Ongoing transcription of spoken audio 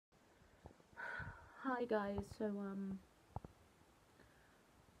Hi guys,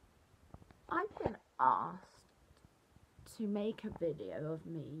 I've been asked to make a video of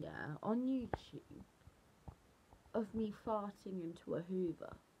me on YouTube of me farting into a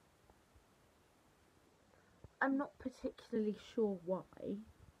Hoover. I'm not particularly sure why,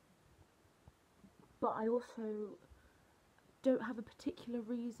 but I also don't have a particular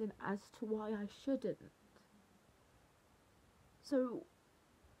reason as to why I shouldn't. So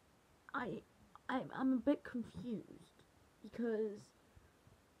I'm a bit confused because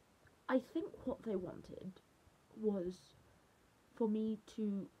I think what they wanted was for me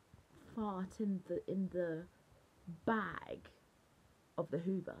to fart in the bag of the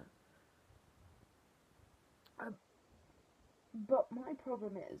Hoover. But my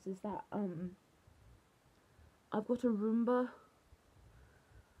problem is that I've got a Roomba.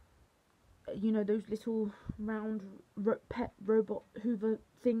 You know those little round pet robot Hoover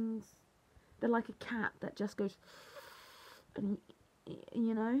things. They're like a cat that just goes, and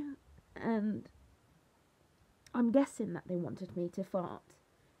and I'm guessing that they wanted me to fart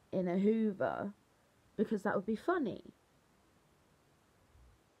in a Hoover because that would be funny.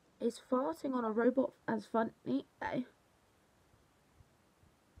 Is farting on a robot as funny? I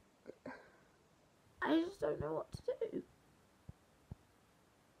just don't know what to do.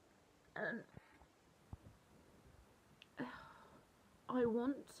 And I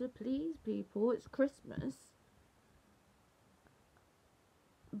want to please people. It's Christmas.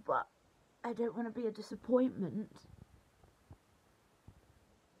 But I don't want to be a disappointment.